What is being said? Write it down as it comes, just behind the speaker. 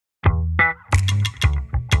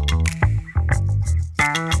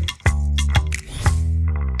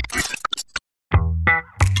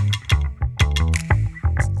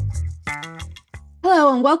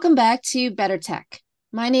Hello, and welcome back to BetterTech.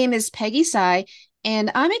 My name is Peggy Tsai,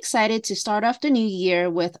 and I'm excited to start off the new year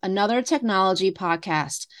with another technology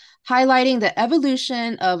podcast highlighting the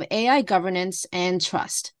evolution of AI governance and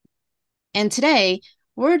trust. And today,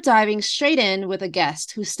 we're diving straight in with a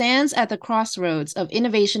guest who stands at the crossroads of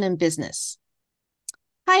innovation and business.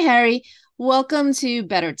 Hi, Harry. Welcome to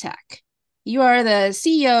BetterTech. You are the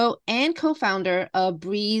CEO and co founder of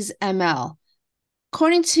BreezeML.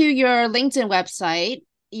 According to your LinkedIn website,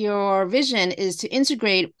 your vision is to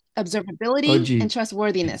integrate Oh, observability and geez.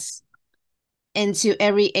 trustworthiness into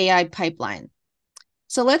every AI pipeline.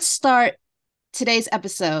 So let's start today's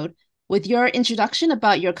episode with your introduction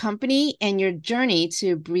about your company and your journey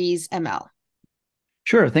to BreezeML.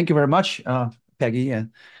 Sure. Thank you very much, Peggy, and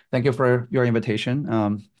thank you for your invitation.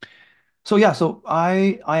 So first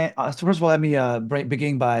of all, let me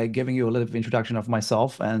begin by giving you a little bit of introduction of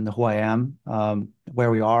myself and who I am,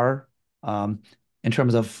 where we are, um, in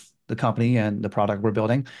terms of the company and the product we're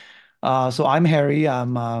building. So I'm Harry.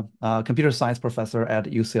 I'm a computer science professor at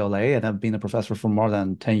UCLA, and I've been a professor for more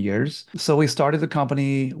than 10 years. So we started the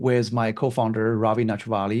company with my co-founder, Ravi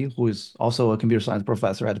Nachvali, who is also a computer science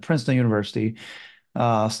professor at Princeton University,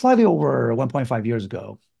 slightly over 1.5 years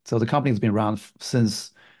ago. So the company has been around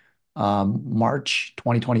since March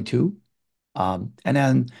 2022. And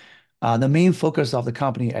then the main focus of the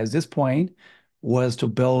company at this point was to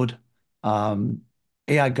build um,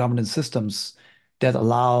 AI governance systems that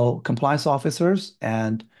allow compliance officers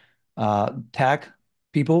and tech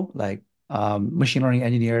people like machine learning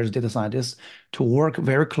engineers, data scientists to work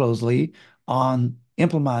very closely on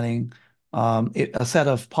implementing a set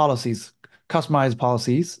of policies, customized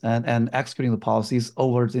policies, and executing the policies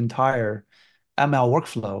over the entire ML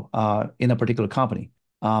workflow in a particular company.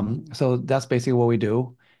 So that's basically what we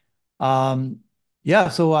do. Um, yeah,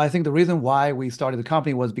 so I think the reason why we started the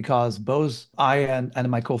company was because both I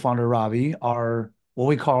and my co-founder Ravi are what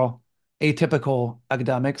we call atypical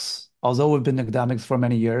academics. Although we've been academics for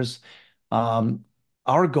many years, um,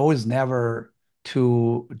 our goal is never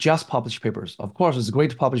to just publish papers. Of course, it's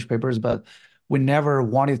great to publish papers, but we never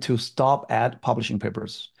wanted to stop at publishing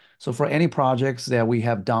papers. So for any projects that we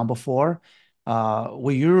have done before,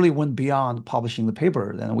 we usually went beyond publishing the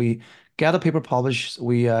paper. Then we get a paper published,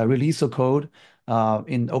 we release the code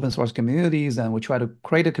in open source communities, and we try to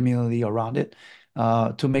create a community around it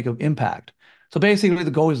to make an impact. So basically,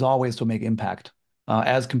 the goal is always to make impact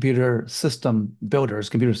as computer system builders,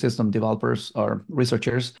 computer system developers, or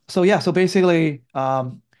researchers. So yeah, so basically,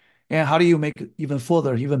 yeah, how do you make even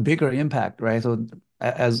further, even bigger impact, right? So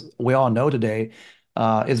as we all know today,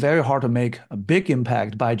 it's very hard to make a big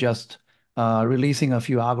impact by just releasing a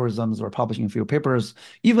few algorithms or publishing a few papers,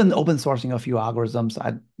 even open sourcing a few algorithms.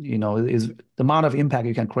 Is the amount of impact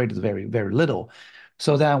you can create is very, very little.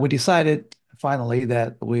 So then we decided finally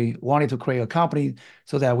that we wanted to create a company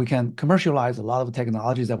so that we can commercialize a lot of the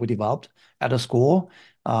technologies that we developed at a school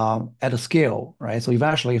at a scale, right? So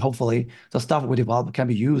eventually, hopefully, the stuff we develop can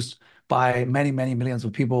be used by many, many millions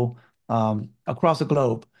of people across the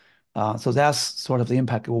globe. So that's sort of the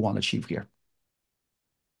impact we want to achieve here.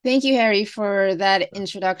 Thank you, Harry, for that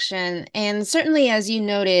introduction. And certainly, as you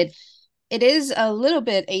noted, it is a little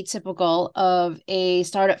bit atypical of a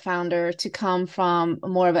startup founder to come from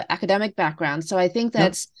more of an academic background. So I think Yep.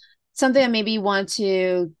 that's something I maybe want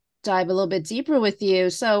to dive a little bit deeper with you.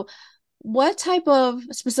 So, what type of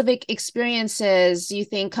specific experiences do you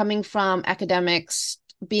think coming from academics,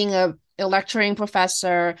 being a lecturing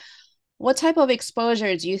professor, what type of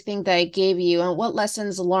exposure do you think that it gave you, and what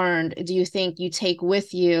lessons learned do you think you take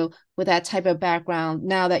with you with that type of background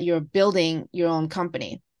now that you're building your own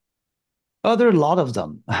company? Oh, there are a lot of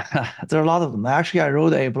them. There are a lot of them. Actually, I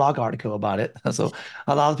wrote a blog article about it. So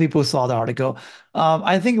a lot of people saw the article.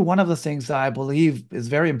 I think one of the things that I believe is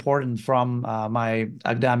very important from my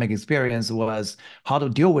academic experience was how to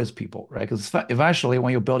deal with people, right? Because eventually,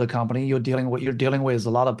 when you build a company, you're dealing with a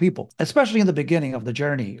lot of people, especially in the beginning of the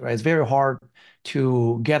journey, right? It's very hard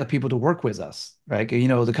to get people to work with us, right?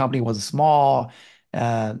 The company was small,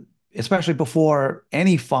 uh, especially before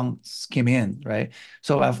any funds came in, right?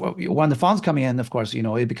 So when the funds come in, of course,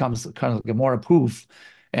 it becomes kind of like more proof,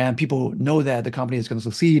 and people know that the company is going to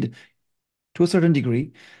succeed. to a certain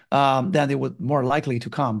degree, then they would more likely to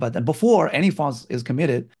come. But then before any funds is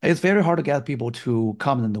committed, it's very hard to get people to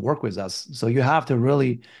come and work with us. So you have to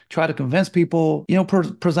really try to convince people,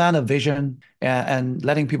 present a vision and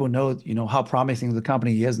letting people know, how promising the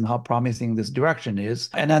company is and how promising this direction is.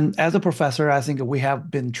 And then as a professor, I think we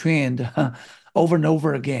have been trained over and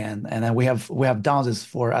over again, and then we have done this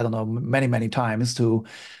for, I don't know, many, many times to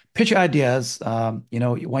pitch ideas. When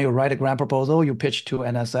you write a grant proposal, you pitch to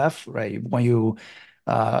NSF, right? When you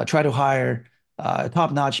try to hire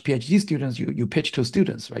top-notch PhD students, you pitch to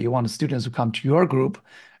students, right? You want the students to come to your group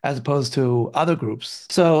as opposed to other groups.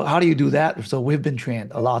 So how do you do that? So we've been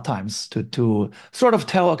trained a lot of times to sort of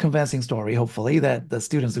tell a convincing story, hopefully, that the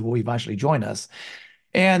students will eventually join us.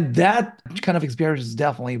 And that kind of experience is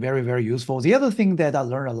definitely very, very useful. The other thing that I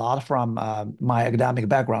learned a lot from my academic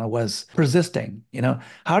background was persisting.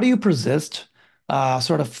 How do you persist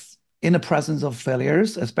sort of in the presence of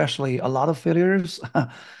failures, especially a lot of failures?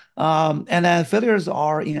 And then failures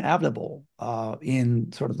are inevitable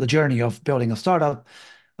in sort of the journey of building a startup.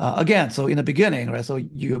 Again, so in the beginning, right? So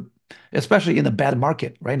especially in the bad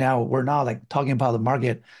market, right now, we're not like talking about the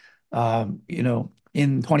market,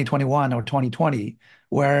 in 2021 or 2020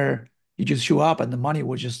 where you just show up and the money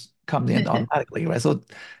will just come in automatically, right? So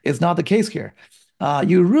it's not the case here.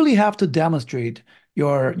 You really have to demonstrate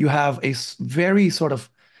you have a very sort of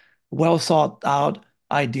well thought out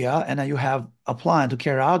idea, and then you have a plan to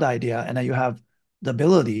carry out the idea, and then you have the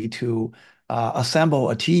ability to assemble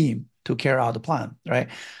a team to carry out the plan, right?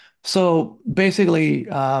 So basically,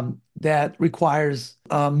 that requires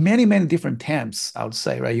many, many different attempts, I would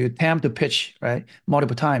say, right? You attempt to pitch, right,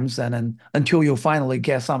 multiple times, and then until you finally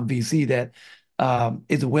get some VC that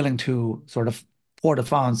is willing to sort of pour the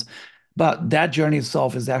funds. But that journey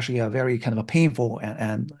itself is actually a very kind of a painful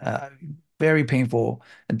and very painful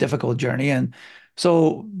and difficult journey. And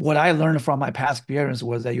so what I learned from my past experience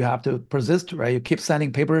was that you have to persist, right? You keep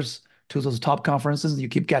sending papers to those top conferences, you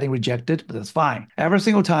keep getting rejected, but that's fine. Every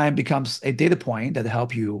single time becomes a data point that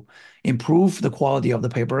help you improve the quality of the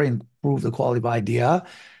paper, improve the quality of idea,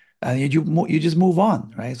 and you just move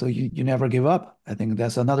on, right? So you never give up. I think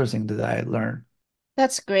that's another thing that I learned.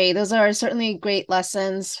 That's great. Those are certainly great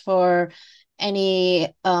lessons for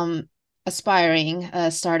any aspiring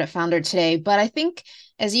startup founder today. But I think,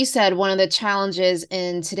 as you said, one of the challenges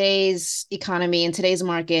in today's economy, in today's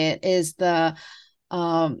market, is the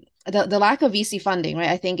lack of VC funding, right?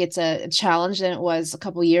 I think it's a challenge than it was a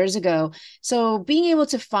couple years ago. So being able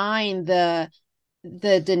to find the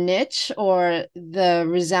niche or the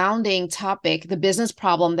resounding topic, the business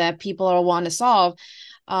problem that people are want to solve,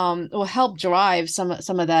 will help drive some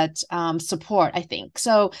of that support, I think.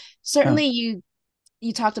 So Yeah. certainly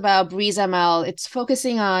you talked about BreezeML. It's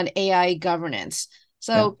focusing on AI governance. Yeah.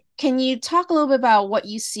 So can you talk a little bit about what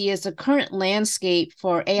you see as the current landscape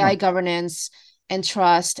for AI Yeah. governance and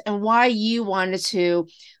trust, and why you wanted to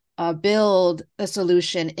build a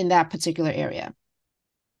solution in that particular area?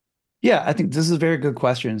 Yeah, I think this is a very good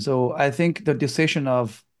question. So I think the decision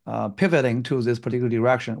of pivoting to this particular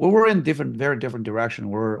direction, well, we're in very different direction.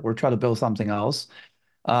 We're trying to build something else,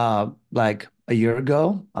 like a year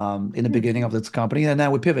ago, in the Hmm. beginning of this company, and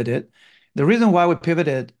then we pivoted. The reason why we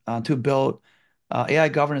pivoted to build AI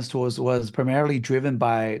governance tools was primarily driven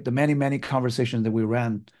by the many, many conversations that we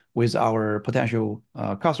ran with our potential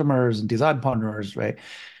customers and design partners, right?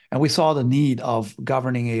 And we saw the need of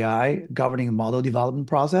governing AI, governing the model development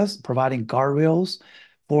process, providing guardrails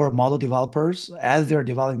for model developers as they're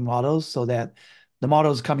developing models so that the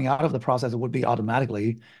models coming out of the process would be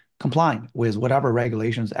automatically compliant with whatever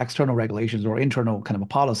regulations, external regulations or internal kind of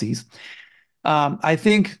policies. I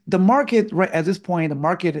think the market right at this point, the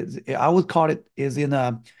market is, I would call it, is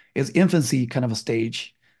infancy kind of a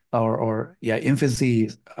stage, or yeah, infancy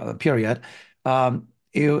period.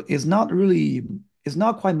 It is not really, it's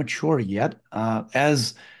not quite mature yet.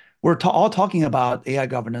 As we're all talking about AI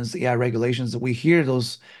governance, AI regulations, we hear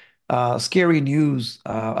those scary news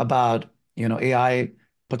about AI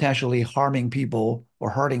potentially harming people or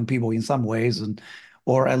hurting people in some ways, and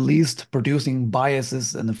or at least producing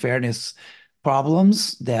biases and fairness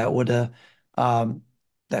problems that would um,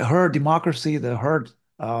 that hurt democracy, that hurt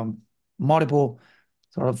multiple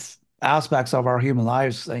sort of aspects of our human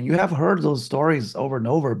lives. And you have heard those stories over and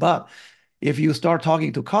over. But if you start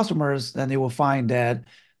talking to customers, then they will find that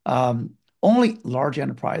only large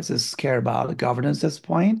enterprises care about governance at this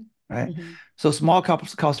point, right? Hmm. So small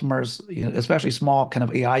customers, especially small kind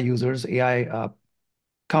of AI users, AI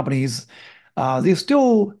companies, they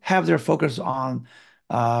still have their focus on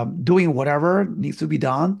doing whatever needs to be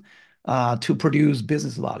done to produce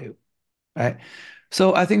business value, right?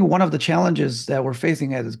 So I think one of the challenges that we're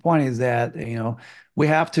facing at this point is that, we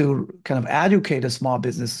have to kind of educate the small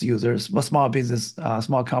business users,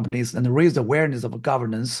 small companies, and raise the awareness of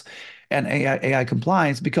governance and AI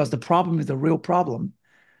compliance because the problem is a real problem.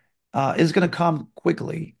 Is going to come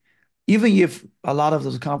quickly, even if a lot of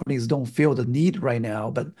those companies don't feel the need right now,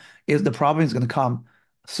 but is the problem is going to come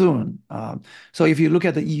soon. So if you look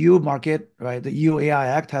at the EU market, right, the EU AI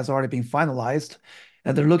Act has already been finalized,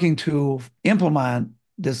 and they're looking to implement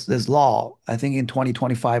this law, I think in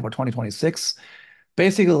 2025 or 2026,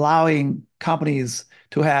 basically allowing companies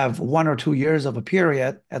to have 1 or 2 years of a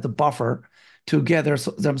period as a buffer to get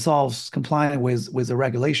themselves compliant with the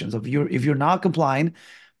regulations. If you're not compliant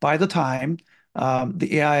by the time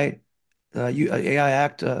the AI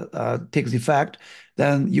Act takes effect,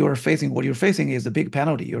 then what you're facing is a big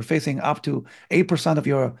penalty. You're facing up to 8% of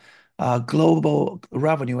your global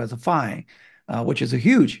revenue as a fine, which is a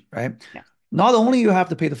huge, right? Yeah. Not only you have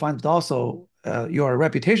to pay the fine, but also your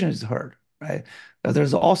reputation is hurt, right?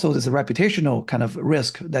 There's also this reputational kind of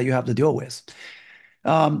risk that you have to deal with.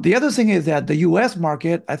 The other thing is that the US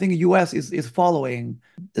market, I think US is following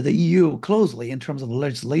the EU closely in terms of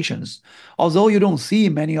legislations. Although you don't see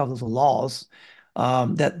many of those laws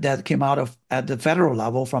that came out of at the federal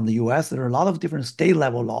level from the US, there are a lot of different state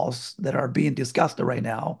level laws that are being discussed right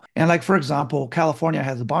now. And like for example, California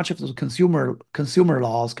has a bunch of those consumer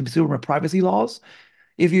laws, consumer privacy laws.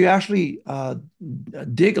 If you actually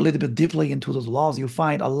dig a little bit deeply into those laws, you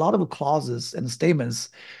find a lot of clauses and statements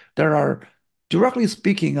that are directly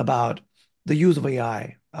speaking about the use of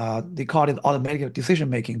AI. They call it automatic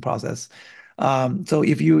decision-making process. So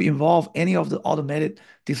if you involve any of the automated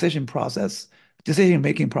decision-making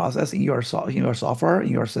process in your software,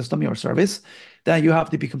 in your system, your service, then you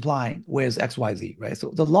have to be compliant with XYZ, right?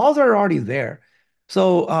 So the laws are already there.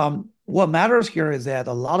 So what matters here is that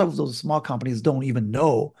a lot of those small companies don't even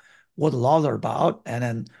know what the laws are about. And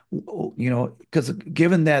then, because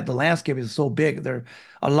given that the landscape is so big, there are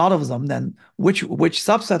a lot of them, then which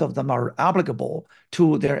subset of them are applicable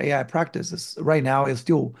to their AI practices right now is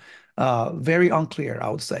still very unclear, I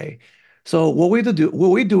would say. So what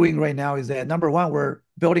we're doing right now is that number one, we're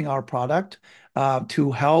building our product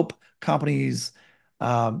to help companies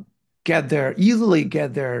um, easily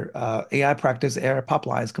get their AI practice, AI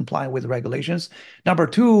pipelines compliant with regulations. Number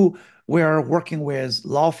two, we're working with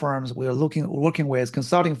law firms. We're working with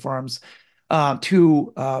consulting firms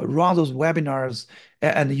to run those webinars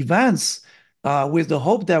and events with the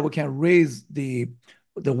hope that we can raise the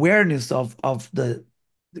awareness of the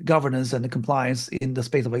governance and the compliance in the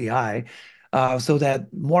space of AI, so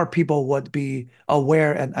that more people would be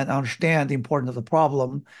aware and understand the importance of the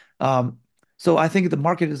problem. Um, so I think the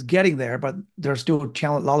market is getting there, but there's still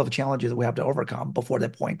a lot of challenges that we have to overcome before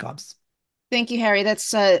that point comes. Thank you, Harry.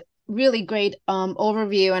 That's a really great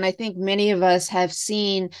overview. And I think many of us have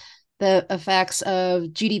seen the effects of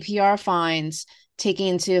GDPR fines taking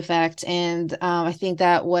into effect. And I think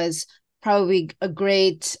that was probably a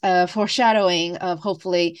great foreshadowing of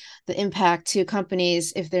hopefully the impact to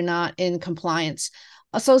companies if they're not in compliance.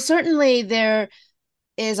 So certainly there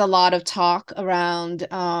is a lot of talk around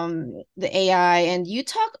the AI, and you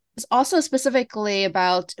talk also specifically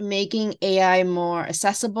about making AI more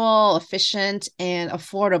accessible, efficient, and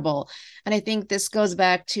affordable. And I think this goes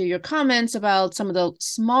back to your comments about some of the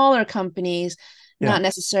smaller companies Yeah. not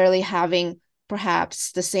necessarily having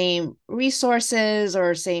perhaps the same resources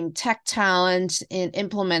or same tech talent in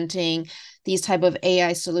implementing these type of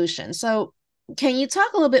AI solutions. So can you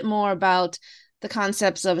talk a little bit more about the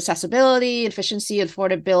concepts of accessibility, efficiency,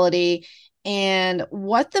 affordability, and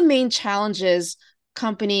what the main challenges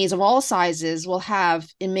companies of all sizes will have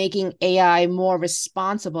in making AI more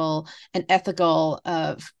responsible and ethical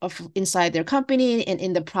inside their company and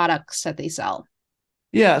in the products that they sell?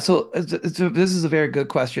 Yeah, so this is a very good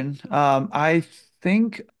question. I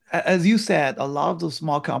think, as you said, a lot of those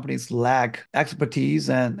small companies lack expertise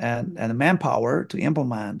and manpower to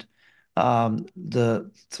implement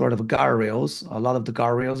the sort of guardrails, a lot of the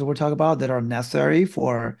guardrails that we're talking about that are necessary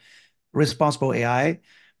for responsible AI.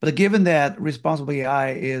 But given that responsible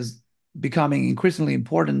AI is becoming increasingly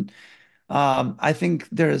important, I think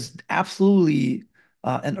there's absolutely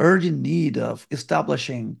an urgent need of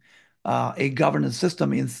establishing a governance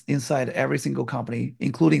system inside every single company,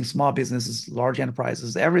 including small businesses, large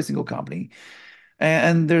enterprises, every single company.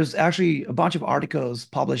 And there's actually a bunch of articles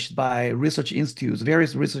published by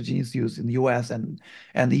various research institutes in the US and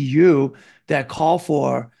the EU that call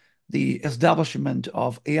for the establishment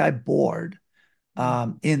of AI board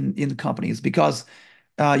in companies because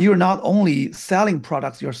you're not only selling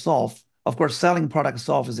products yourself. Of course, selling product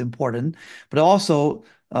itself is important, but also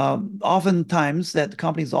oftentimes that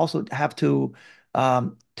companies also have to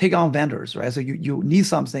take on vendors, right? So you need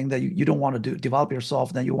something that you don't want to develop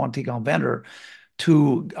yourself, then you want to take on vendor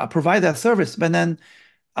to provide that service. But then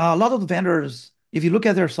a lot of the vendors, if you look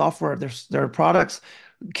at their software, their products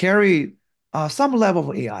carry some level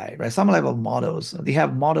of AI, right? Some level of models. They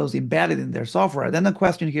have models embedded in their software. Then the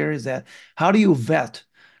question here is that how do you vet?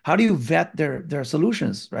 How do you vet their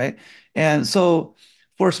solutions, right? And so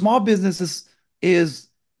for small businesses is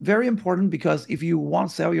very important because if you want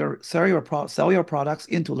to sell your products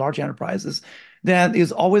into large enterprises, then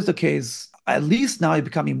it's always the case. At least now it's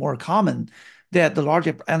becoming more common that the large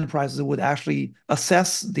enterprises would actually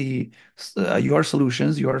assess your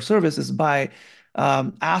solutions, your services by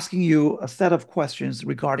asking you a set of questions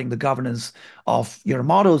regarding the governance of your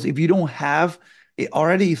models. If you don't have it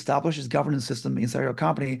already established governance system inside your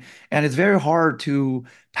company, and it's very hard to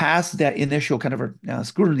pass that initial kind of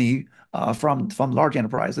scrutiny from large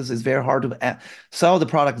enterprises. It's very hard to sell the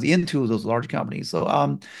products into those large companies.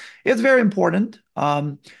 So it's very important.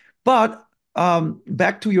 But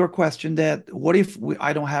back to your question that what if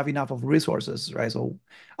I don't have enough of resources, right? So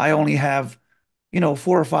I only have, 4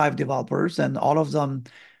 or 5 developers and all of them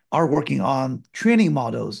are working on training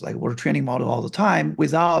models, like we're training model all the time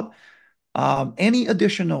without any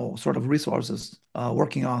additional sort of resources,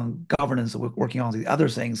 working on governance, working on the other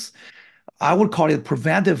things. I would call it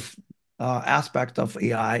preventive aspect of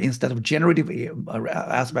AI instead of generative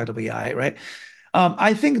aspect of AI, right?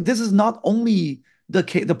 I think this is not only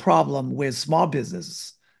the problem with small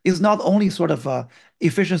businesses. It's not only sort of a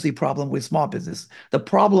efficiency problem with small business. The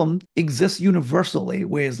problem exists universally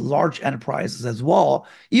with large enterprises as well.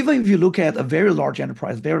 Even if you look at a very large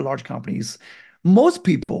enterprise, very large companies, most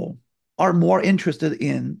people are more interested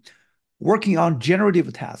in working on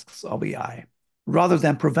generative tasks of AI rather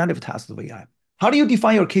than preventive tasks of AI. How do you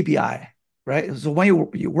define your KPI? Right. So when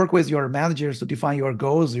you work with your managers to define your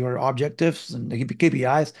goals, your objectives, and the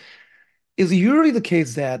KPIs, is usually the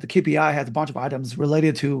case that the KPI has a bunch of items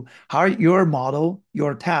related to how your model,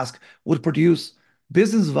 your task would produce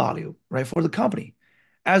business value, right, for the company,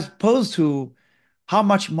 as opposed to how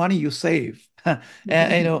much money you save.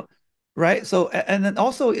 And right? So, and then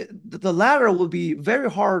also the latter will be very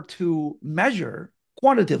hard to measure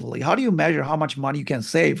quantitatively. How do you measure how much money you can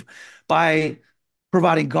save by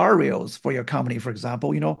providing guardrails for your company, for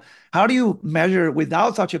example? How do you measure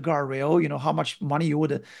without such a guardrail, how much money you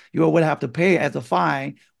would have to pay as a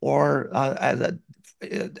fine or as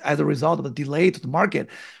a result of a delay to the market?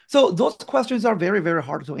 So those questions are very, very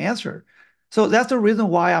hard to answer. So that's the reason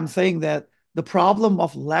why I'm saying that the problem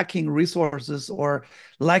of lacking resources or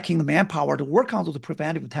lacking the manpower to work on those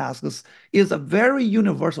preventive tasks is a very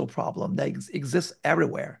universal problem that exists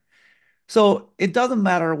everywhere. So it doesn't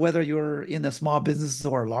matter whether you're in a small business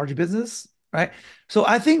or a large business, right? So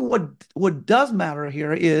I think what does matter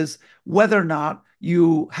here is whether or not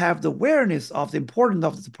you have the awareness of the importance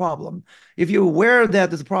of this problem. If you're aware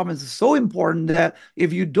that this problem is so important that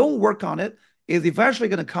if you don't work on it, it's eventually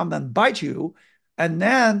going to come and bite you, and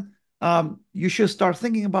then you should start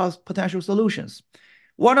thinking about potential solutions.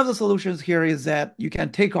 One of the solutions here is that you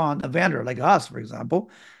can take on a vendor like us, for example,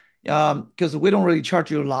 because we don't really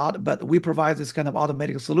charge you a lot, but we provide this kind of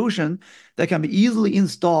automatic solution that can be easily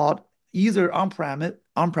installed either on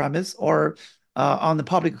premise or on the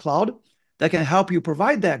public cloud that can help you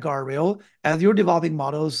provide that guardrail as you're developing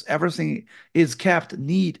models. Everything is kept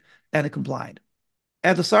neat and compliant.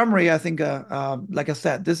 As a summary, I think, like I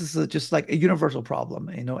said, this is just like a universal problem.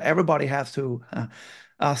 Everybody has to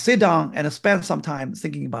sit down and spend some time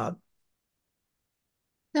thinking about.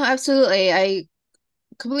 No, absolutely. I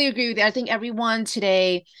completely agree with you. I think everyone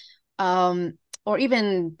today, or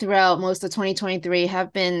even throughout most of 2023,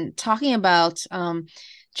 have been talking about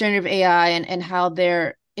generative AI and how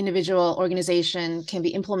their individual organization can be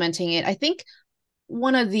implementing it. I think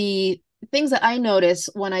one of the things that I notice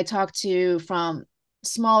when I talk to from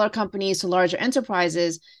smaller companies to larger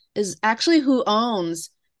enterprises is actually who owns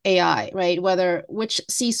AI, right? Whether which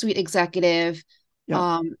C-suite executive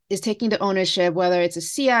Yeah. is taking the ownership, whether it's a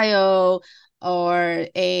CIO or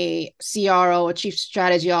a CRO, a chief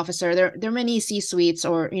strategy officer. There are many C-suites,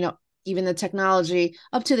 or even the technology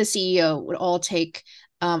up to the CEO would all take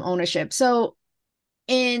ownership. So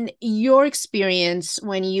in your experience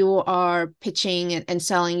when you are pitching and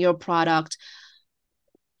selling your product,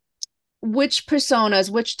 which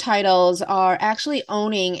personas, which titles are actually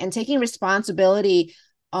owning and taking responsibility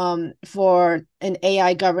for an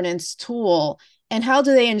AI governance tool, and how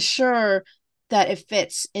do they ensure that it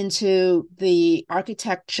fits into the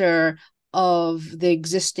architecture of the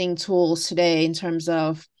existing tools today in terms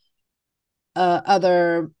of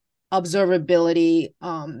other observability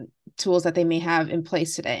tools that they may have in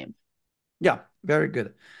place today? Yeah, very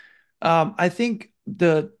good. I think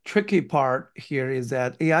the tricky part here is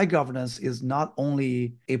that AI governance is not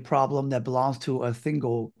only a problem that belongs to a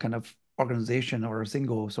single kind of organization or a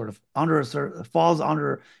single sort of falls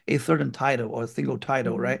under a certain title or a single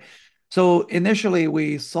title, Mm-hmm. right? So initially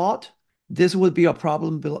we thought this would be a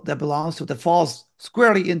problem that falls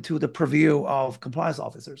squarely into the purview of compliance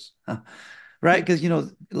officers. Right? Because a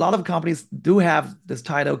lot of companies do have this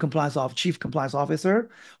title, chief compliance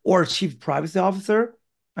officer or chief privacy officer,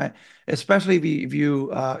 right? Especially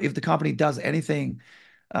if the company does anything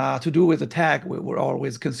to do with the tech or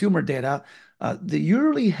with consumer data, they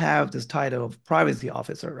usually have this title of privacy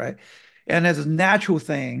officer, right? And it's a natural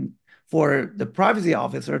thing for the privacy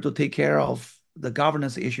officer to take care of the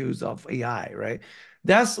governance issues of AI, right?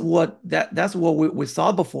 That's what we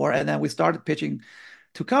saw before, and then we started pitching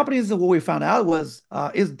to companies. What we found out was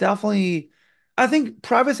is definitely, I think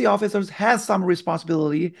privacy officers has some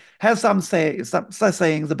responsibility, has some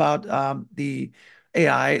sayings about the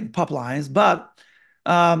AI pipelines, but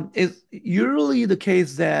it's usually the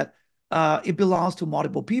case that it belongs to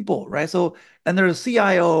multiple people, right? So, and there's a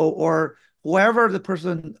CIO or whoever the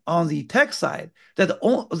person on the tech side that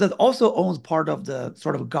also owns part of the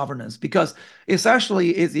sort of governance, because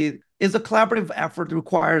essentially is a collaborative effort that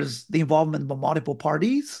requires the involvement of multiple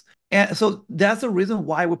parties. And so that's the reason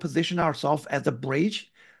why we position ourselves as a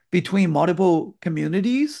bridge between multiple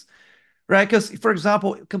communities, right? Because, for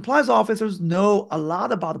example, compliance officers know a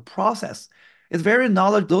lot about the process.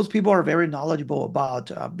 Those people are very knowledgeable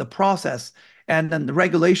about the process and then the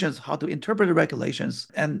regulations, how to interpret the regulations,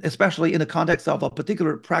 and especially in the context of a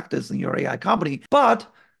particular practice in your AI company. But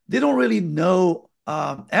they don't really know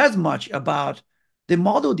as much about the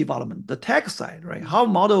model development, the tech side, right? How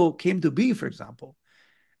model came to be, for example.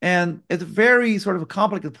 And it's a very sort of a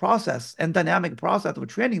complicated process and dynamic process of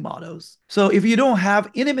training models. So if you don't have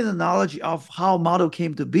intimate knowledge of how model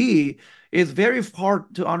came to be, it's very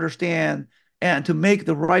hard to understand and to make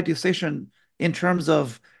the right decision in terms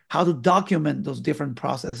of how to document those different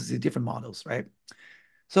processes, the different models, right?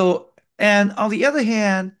 So, and on the other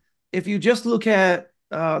hand, if you just look at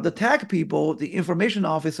the tech people, the information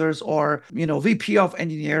officers, or VP of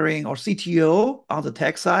engineering or CTO on the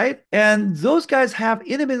tech side, and those guys have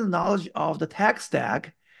intimate knowledge of the tech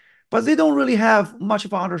stack, but they don't really have much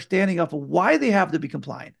of an understanding of why they have to be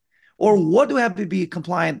compliant or what do have to be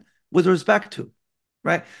compliant with respect to,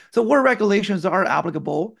 right? So what regulations are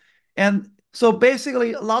applicable? And so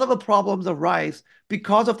basically, a lot of the problems arise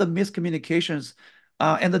because of the miscommunications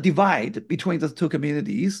and the divide between the two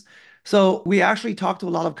communities. So we actually talked to a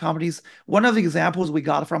lot of companies. One of the examples we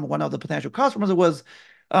got from one of the potential customers was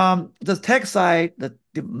the tech side, the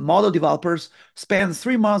model developers spend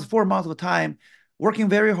 3 months, 4 months of time working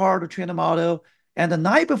very hard to train the model. And the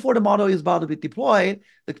night before the model is about to be deployed,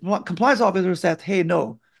 the compliance officer said, hey,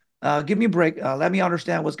 no, give me a break. Let me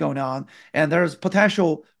understand what's going on. And there's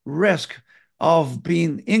potential risk of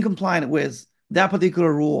being incompliant with that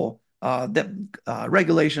particular rule, that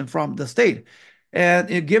regulation from the state.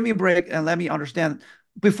 And give me a break and let me understand.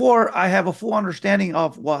 Before I have a full understanding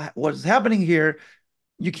of what is happening here,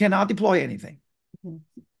 you cannot deploy anything.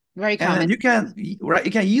 Very And then common.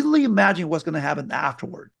 you can easily imagine what's going to happen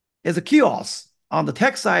afterward. It's a chaos on the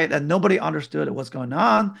tech side, and nobody understood what's going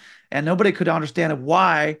on, and nobody could understand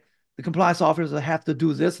why the compliance officers have to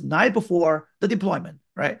do this night before the deployment,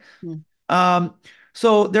 right? Mm. Um,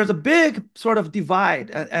 so there's a big sort of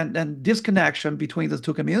divide and disconnection between the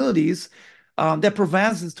two communities that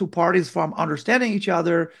prevents these two parties from understanding each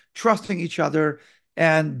other, trusting each other,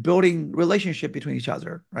 and building relationship between each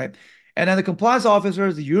other, right? And then the compliance officer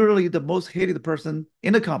is usually the most hated person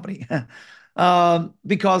in the company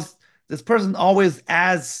because this person always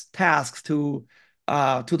adds tasks to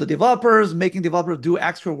the developers, making developers do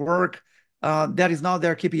extra work that is not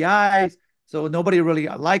their KPIs. So nobody really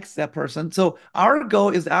likes that person. So our goal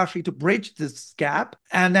is actually to bridge this gap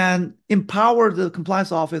and then empower the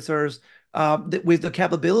compliance officers with the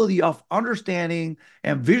capability of understanding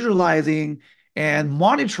and visualizing and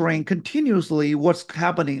monitoring continuously what's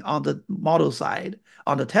happening on the model side,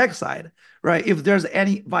 on the tech side, right? If there's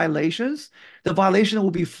any violations, the violation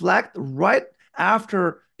will be flagged right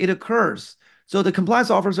after it occurs. So the compliance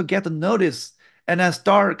officer get the notice and then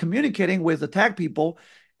start communicating with the tech people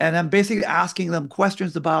and then basically asking them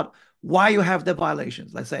questions about why you have the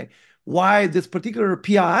violations. Let's say why this particular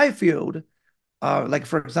PII field, like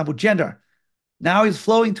for example, gender, now is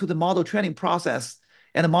flowing to the model training process,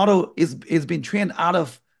 and the model is being trained out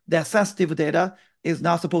of that sensitive data is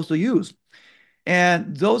not supposed to use.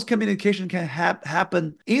 And those communication can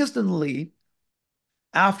happen instantly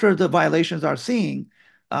after the violations are seen,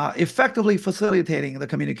 effectively facilitating the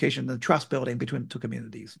communication, the trust building between two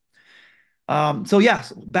communities. So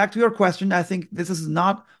yes, back to your question, I think this is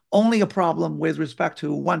not only a problem with respect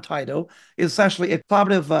to one title, it's essentially a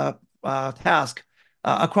collaborative task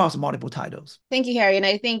across multiple titles. Thank you, Harry. And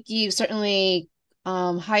I think you've certainly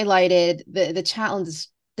highlighted the challenges,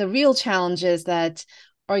 the real challenges that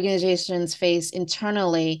organizations face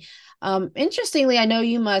internally. Interestingly, I know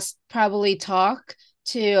you must probably talk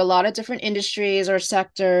to a lot of different industries or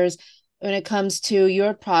sectors when it comes to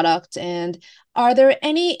your product. And are there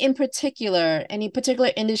any particular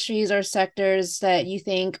industries or sectors that you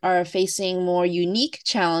think are facing more unique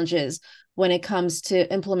challenges when it comes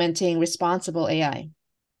to implementing responsible AI?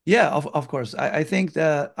 Yeah, of course. I think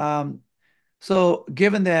that so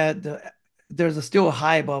given that there's still a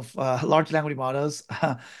hype of large language models,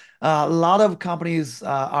 a lot of companies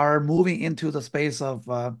are moving into the space of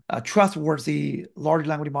trustworthy large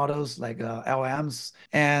language models like LLMs,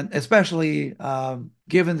 and especially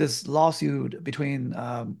given this lawsuit between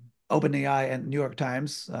OpenAI and New York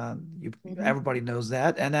Times, Mhm. everybody knows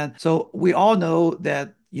that. And then so we all know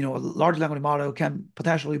that a large language model can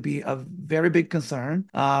potentially be a very big concern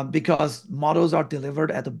because models are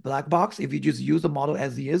delivered at the black box. If you just use the model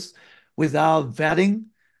as is without vetting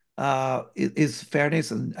its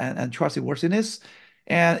fairness and trustworthiness,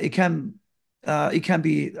 and it can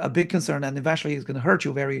be a big concern, and eventually it's going to hurt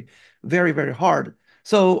you very, very, very hard.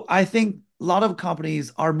 So I think a lot of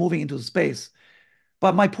companies are moving into the space,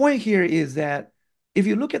 but my point here is that if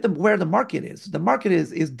you look at where the market is, the market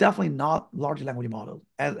is definitely not large language models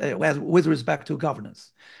as with respect to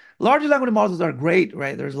governance. Large language models are great,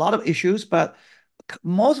 right? There's a lot of issues, but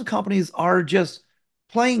most companies are just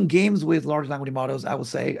playing games with large language models, I would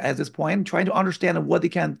say, at this point, trying to understand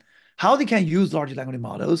how they can use large language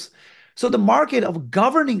models. So the market of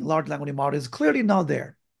governing large language models is clearly not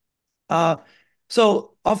there. Uh,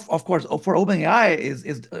 so of course for OpenAI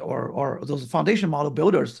is or those foundation model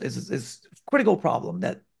builders is critical problem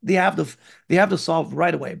that they have to solve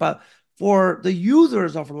right away. But for the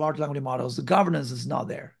users of large language models, the governance is not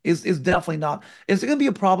there. Is definitely not. It's going to be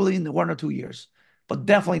a problem in 1 or 2 years, but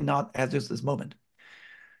definitely not at this moment.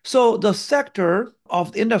 So the sector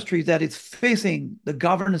of the industry that is facing the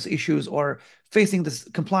governance issues or facing the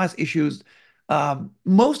compliance issues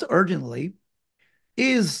most urgently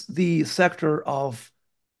is the sector of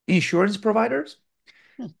insurance providers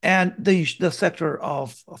Hmm. and the sector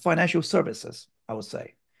of financial services, I would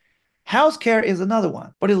say. Healthcare is another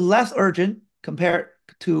one, but it's less urgent compared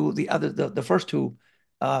to the first two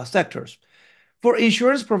sectors. For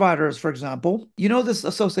insurance providers, for example, this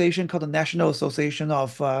association called the National Association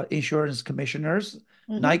of Insurance Commissioners,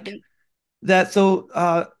 NICE.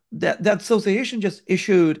 Mhm. That association just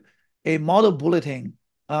issued a model bulletin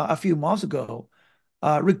a few months ago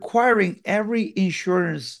requiring every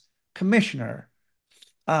insurance commissioner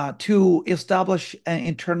to establish an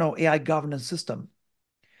internal AI governance system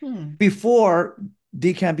Hmm. before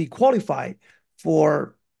they can be qualified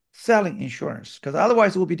for selling insurance, because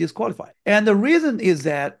otherwise it will be disqualified. And the reason is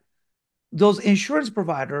that those insurance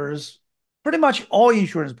providers, pretty much all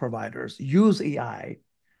insurance providers, use AI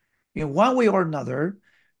in one way or another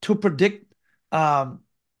to predict um,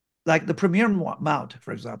 like the premium amount,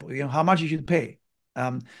 for example, how much you should pay,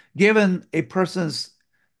 um, given a person's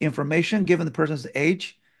information, given the person's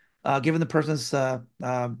age, given the person's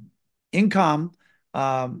income,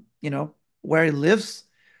 where he lives.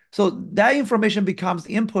 So that information becomes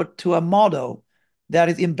input to a model that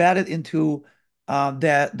is embedded into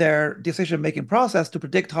their decision-making process to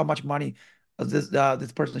predict how much money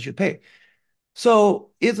this person should pay.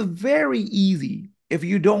 So it's very easy if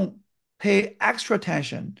you don't pay extra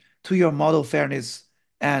attention to your model fairness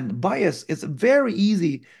and bias. It's very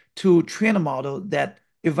easy to train a model that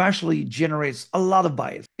eventually generates a lot of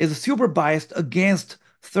bias. It's super biased against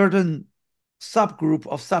certain subgroup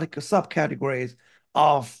of subcategories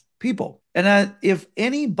of people. And then if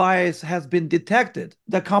any bias has been detected,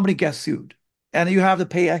 the company gets sued. And you have to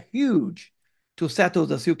pay a huge to settle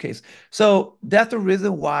the suit case. So that's the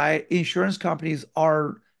reason why insurance companies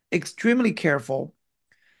are extremely careful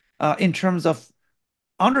in terms of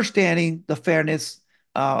understanding the fairness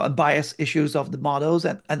and bias issues of the models,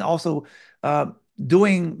 and also uh,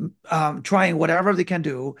 trying whatever they can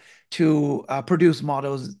do to produce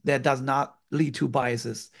models that does not lead to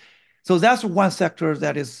biases. So that's one sector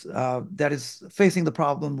that is facing the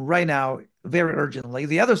problem right now very urgently.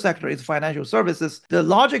 The other sector is financial services. The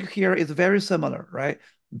logic here is very similar, right?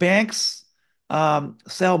 Banks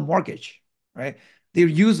sell mortgage, right? They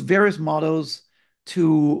use various models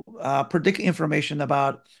to predict information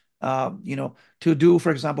about, to do,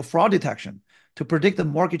 for example, fraud detection, to predict the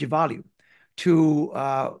mortgage value, to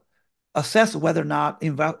assess whether or not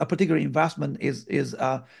a particular investment is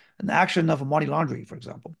an action of money laundering, for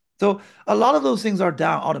example. So a lot of those things are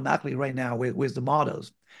done automatically right now with the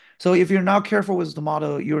models. So if you're not careful with the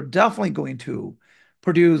model, you're definitely going to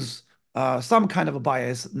produce some kind of a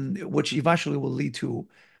bias, which eventually will lead to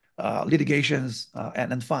litigations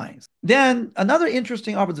and fines. Then another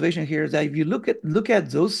interesting observation here is that if you look at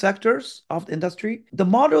those sectors of the industry, the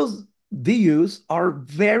models they use are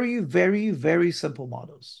very, very, very simple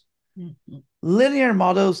models. Mm-hmm. Linear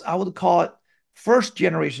models, I would call it first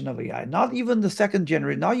generation of AI, not even the second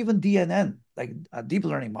generation, not even DNN, like deep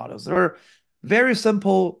learning models. They're very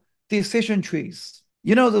simple decision trees.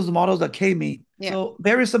 You know, those models that K-mean. Yeah. So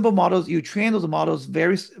very simple models, you train those models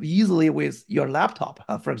very easily with your laptop,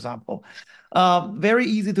 for example. Very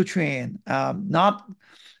easy to train, not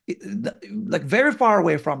like very far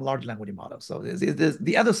away from large language models. So it's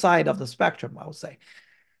the other side of the spectrum, I would say.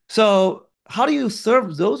 So how do you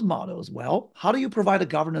serve those models? Well, how do you provide a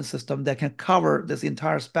governance system that can cover this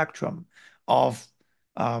entire spectrum of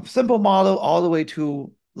simple model all the way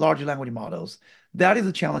to large language models? That is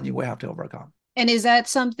a challenge we have to overcome. And is that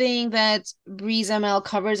something that BreezeML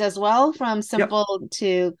covers as well, from simple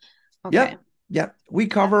to, okay. Yep. We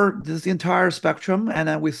cover this entire spectrum, and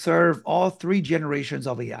then we serve all three generations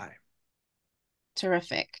of AI.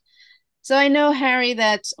 Terrific. So I know, Harry,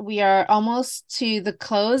 that we are almost to the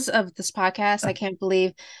close of this podcast. I can't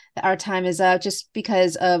believe that our time is up, just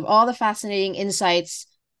because of all the fascinating insights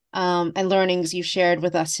and learnings you shared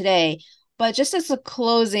with us today. But just as a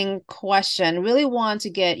closing question, really want to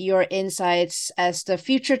get your insights as the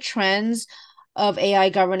future trends of AI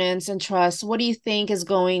governance and trust. What do you think is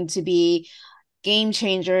going to be game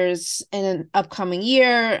changers in an upcoming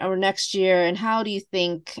year or next year? And how do you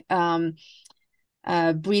think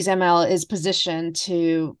BreezeML is positioned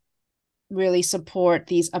to really support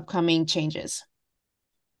these upcoming changes?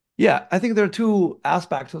 Yeah, I think there are two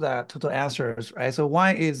aspects to that, to the answers, right? So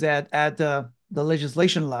one is that at the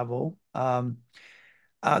legislation level,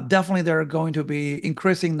 definitely there are going to be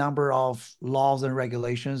increasing number of laws and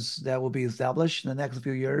regulations that will be established in the next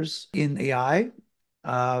few years in AI.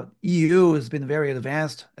 EU has been very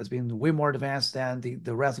advanced. It's been way more advanced than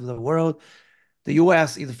the rest of the world. The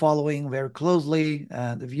US is following very closely.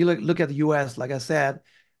 And if you look at the US, like I said,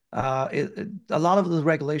 a lot of the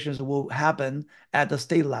regulations will happen at the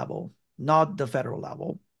state level, not the federal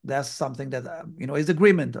level. That's something that is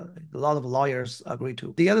agreement. A lot of lawyers agree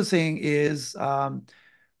to. The other thing is if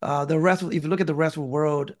you look at the rest of the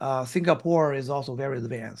world, Singapore is also very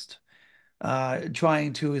advanced,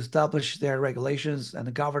 trying to establish their regulations and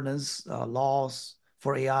the governance laws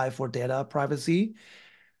for AI, for data privacy.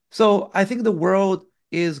 So I think the world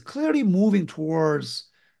is clearly moving towards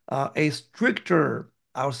a stricter,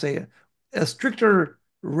 I would say, a stricter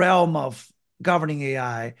realm of governing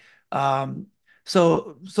AI,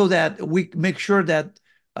 so that we make sure that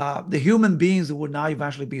the human beings would not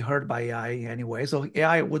eventually be hurt by AI anyway. So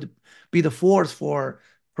AI would be the force for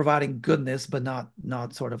providing goodness, but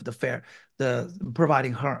not sort of the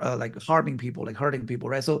providing like harming people, like hurting people,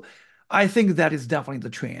 right? So I think that is definitely the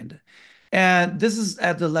trend. And this is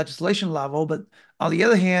at the legislation level, but on the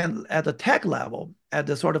other hand, at the tech level, at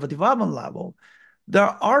the sort of a development level, there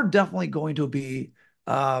are definitely going to be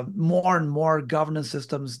more and more governance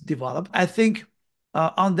systems developed. I think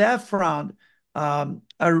on that front, a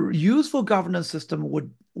useful governance system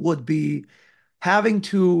would be having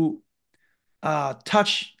to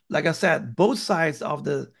touch, like I said, both sides of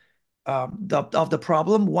the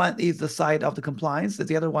problem. One is the side of the compliance.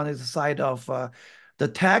 The other one is the side of the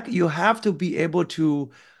tech. You have to be able to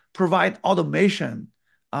provide automation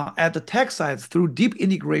at the tech side through deep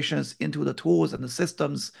integrations into the tools and the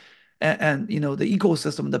systems and the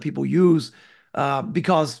ecosystem that people use,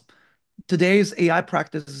 because today's AI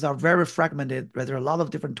practices are very fragmented, right? There are a lot of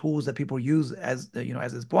different tools that people use as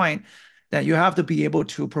this point, that you have to be able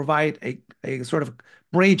to provide a sort of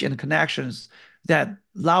bridge and connections that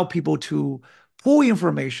allow people to pull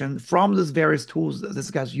information from these various tools that these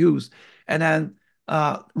guys use, and then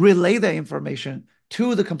relay that information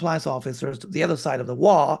to the compliance officers to the other side of the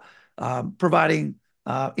wall, providing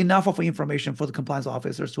enough of information for the compliance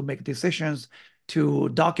officers to make decisions, to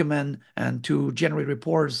document, and to generate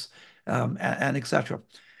reports, and etc.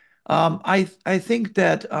 I think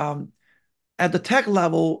that at the tech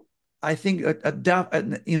level, I think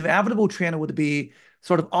an inevitable trend would be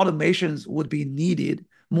sort of automations would be needed.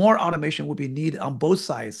 More automation would be needed on both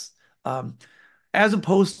sides, as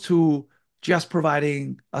opposed to just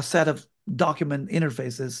providing a set of document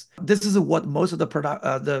interfaces. This is what most of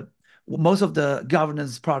the most of the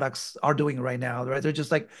governance products are doing right now, right? They're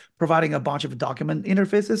just like providing a bunch of document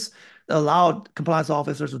interfaces that allow compliance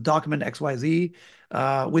officers to document XYZ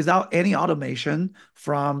without any automation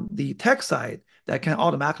from the tech side that can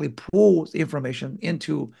automatically pull the information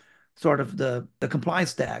into sort of the compliance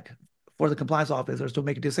stack for the compliance officers to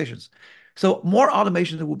make decisions. So more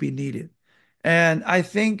automation will be needed. And I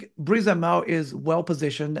think BreezeML is well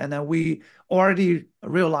positioned, and then we already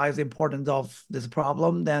realize the importance of this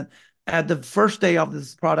problem. Then at the first day of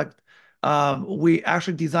this product, we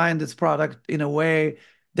actually designed this product in a way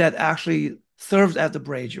that actually serves as the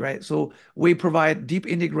bridge, right? So we provide deep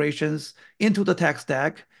integrations into the tech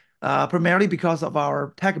stack, primarily because of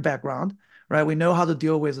our tech background, right? We know how to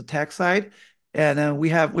deal with the tech side. And then we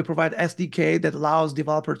provide SDK that allows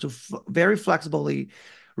developers to very flexibly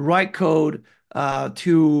write code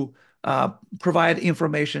to provide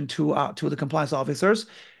information to the compliance officers.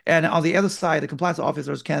 And on the other side, the compliance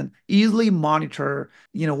officers can easily monitor,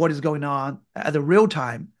 what is going on at the real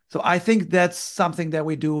time. So I think that's something that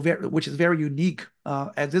we do, which is very unique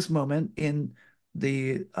at this moment in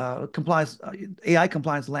the compliance AI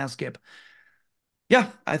compliance landscape. Yeah,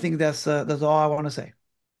 I think that's all I want to say.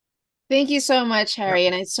 Thank you so much, Yeah, Harry.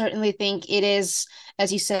 And I certainly think it is,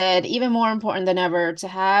 as you said, even more important than ever to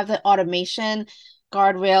have the automation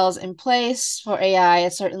guardrails in place for AI,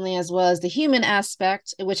 certainly as well as the human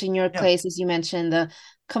aspect, which in your yeah, case, as you mentioned, the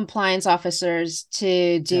compliance officers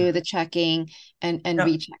to do yeah, the checking and yeah.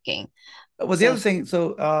 rechecking. Well, the So, other thing,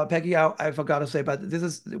 so Peggy, I forgot to say, but this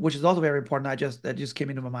is which is also very important. That just came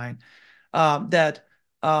into my mind. That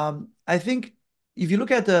I think if you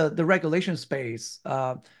look at the regulation space,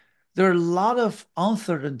 there are a lot of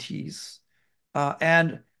uncertainties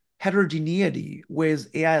and heterogeneity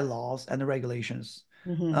with AI laws and the regulations.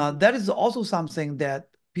 mhm. That is also something that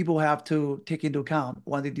people have to take into account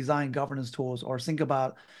when they design governance tools or think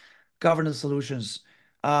about governance solutions.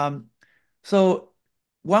 Um, so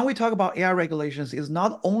when we talk about AI regulations, it's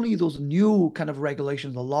not only those new kind of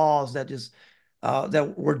regulations or laws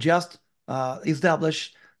that were just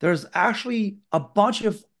established. There's actually a bunch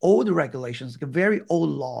of old regulations, like very old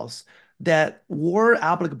laws that were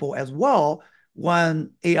applicable as well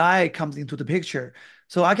when AI comes into the picture.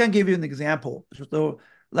 So I can give you an example. So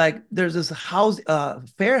like there's this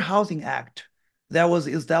Fair Housing Act that was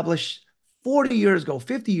established 40 years ago,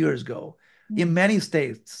 50 years ago in many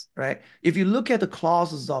states, right? If you look at the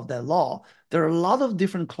clauses of that law, there are a lot of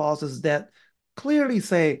different clauses that clearly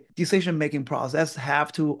say decision-making process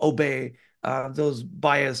have to obey those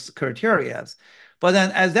bias criteria. But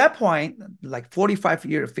then at that point, like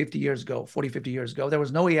 50 years ago, 40, 50 years ago, there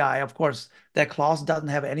was no AI. Of course, that clause doesn't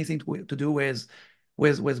have anything to do with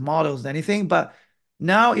models, anything. But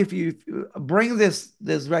now if you bring this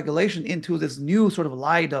regulation into this new sort of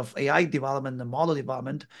light of AI development and model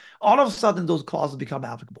development, all of a sudden those clauses become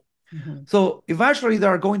applicable. Mhm. So eventually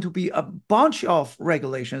there are going to be a bunch of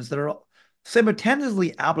regulations that are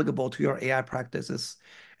simultaneously applicable to your AI practices.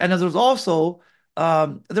 And there's also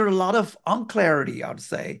there are a lot of unclarity, I would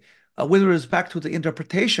say, with respect to the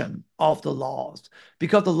interpretation of the laws,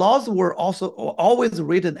 because the laws were also always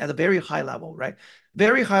written at a very high level, right?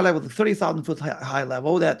 Very high level, the 30,000 foot high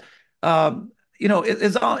level that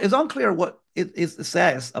it's unclear what it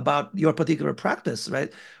says about your particular practice,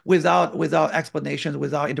 right? Without explanations,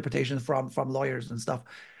 without interpretation from lawyers and stuff.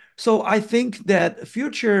 So I think that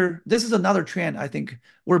this is another trend I think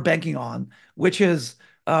we're banking on, which is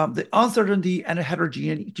the uncertainty and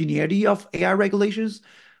heterogeneity of AI regulations,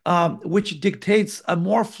 which dictates a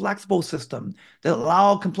more flexible system that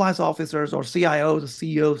allow compliance officers or CIOs or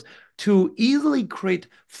CEOs to easily create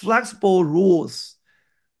flexible rules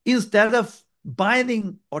instead of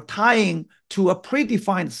binding or tying to a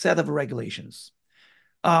predefined set of regulations.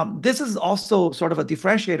 This is also sort of a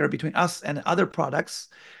differentiator between us and other products.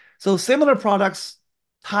 So similar products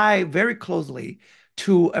tie very closely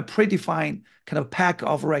to a predefined kind of pack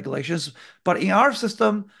of regulations. But in our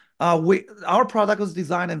system, our product is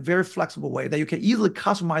designed in a very flexible way that you can easily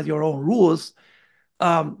customize your own rules,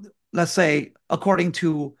 let's say, according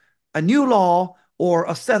to a new law or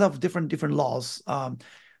a set of different laws.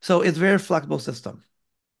 So it's a very flexible system.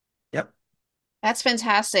 Yep. That's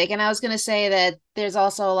fantastic. And I was going to say that there's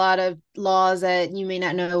also a lot of laws that you may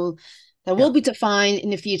not know that will Yeah. be defined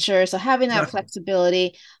in the future. So having that Exactly.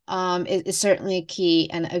 flexibility is certainly a key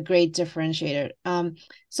and a great differentiator.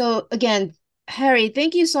 So again, Harry,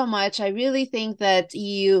 thank you so much. I really think that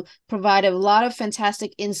you provide a lot of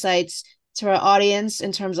fantastic insights to our audience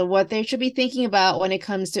in terms of what they should be thinking about when it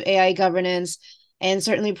comes to AI governance and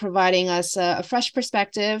certainly providing us a fresh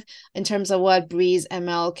perspective in terms of what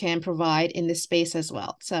BreezeML can provide in this space as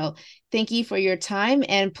well. So thank you for your time,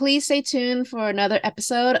 and please stay tuned for another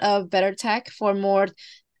episode of Better Tech for more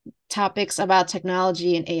topics about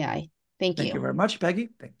technology and AI. Thank Thank you you. very much, Peggy.